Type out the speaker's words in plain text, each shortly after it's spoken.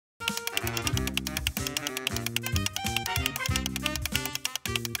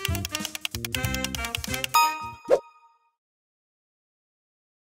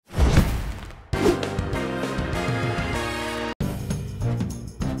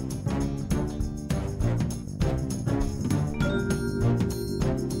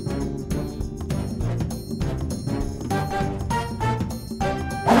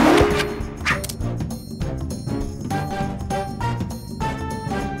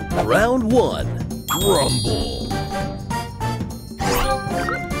Round 1. Rumble.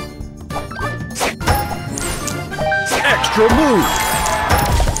 Extra move.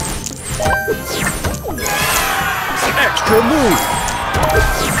 Extra move.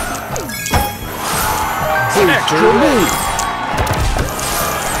 Extra move.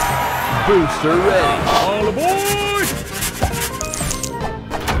 Booster ready. All aboard.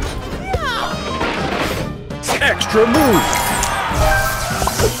 Extra move.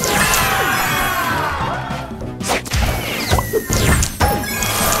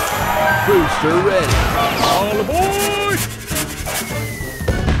 Booster ready. All aboard.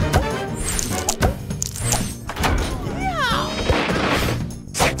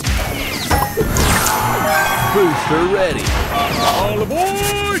 Booster ready. All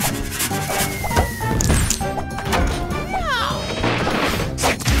aboard.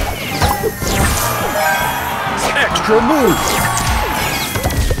 Extra move.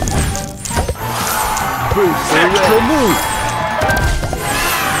 Booster extra ready. Move.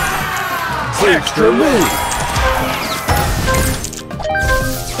 Extra move.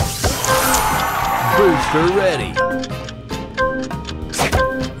 Booster ready.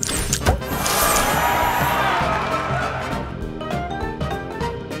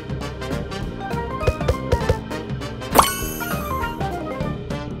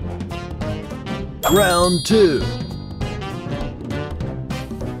 Round 2.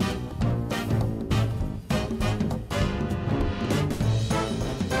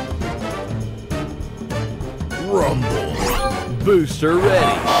 Rumble. Booster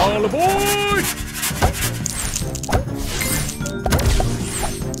ready. All aboard!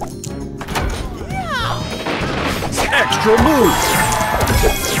 Extra move.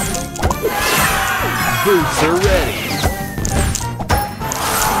 Booster ready.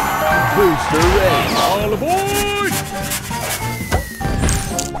 Booster ready. All aboard!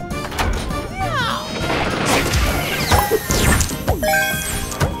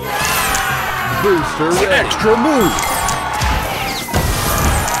 Booster ready. Extra move.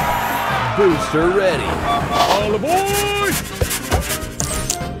 Booster ready. All aboard!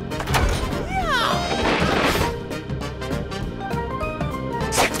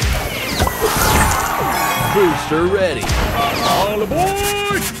 Booster ready. All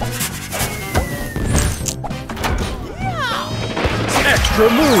aboard! Extra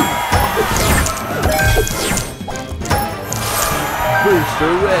move.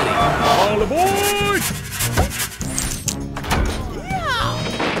 Booster ready. All aboard!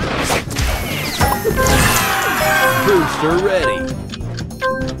 Booster ready.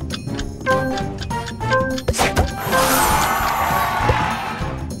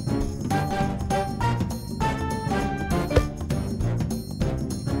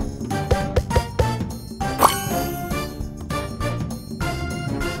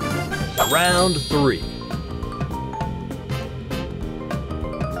 Round 3.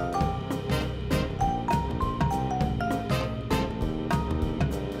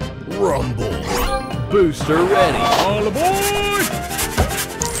 Rumble. Booster ready. All aboard!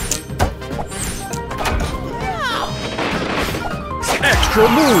 Extra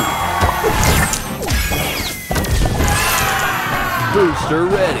move. Booster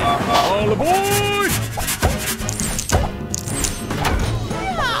ready. All aboard!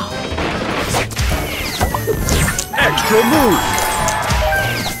 Extra move.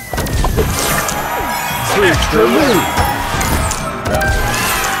 Extra move.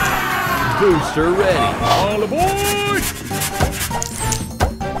 Booster ready. All aboard!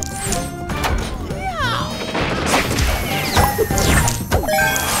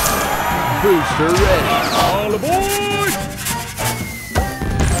 Booster ready. All aboard!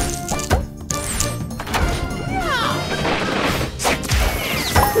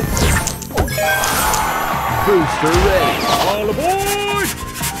 Booster ready. All aboard!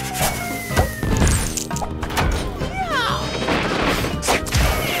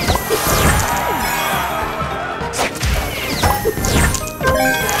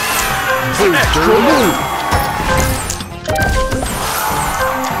 Extra move.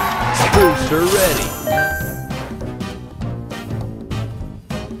 Booster ready.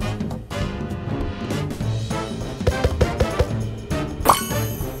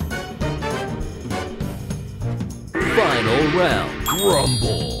 Final round.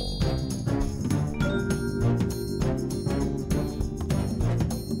 Rumble.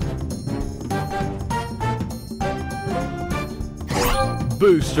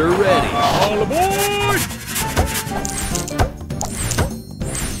 Booster ready. All aboard!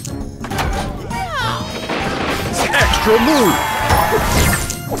 Extra move.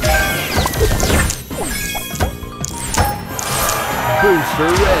 Booster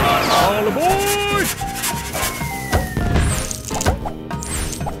ready. All aboard!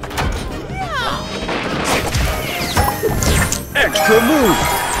 Extra move!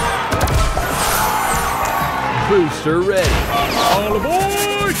 Booster ready. All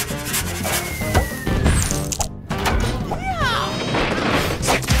aboard!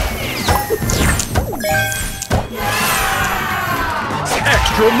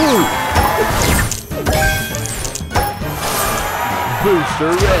 Extra move! Booster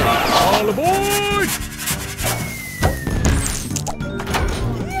ready. All aboard!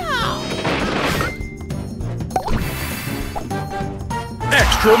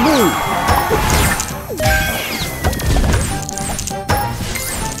 Extra move!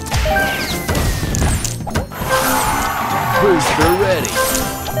 Booster ready.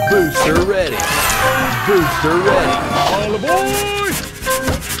 Booster ready. Booster ready. All aboard!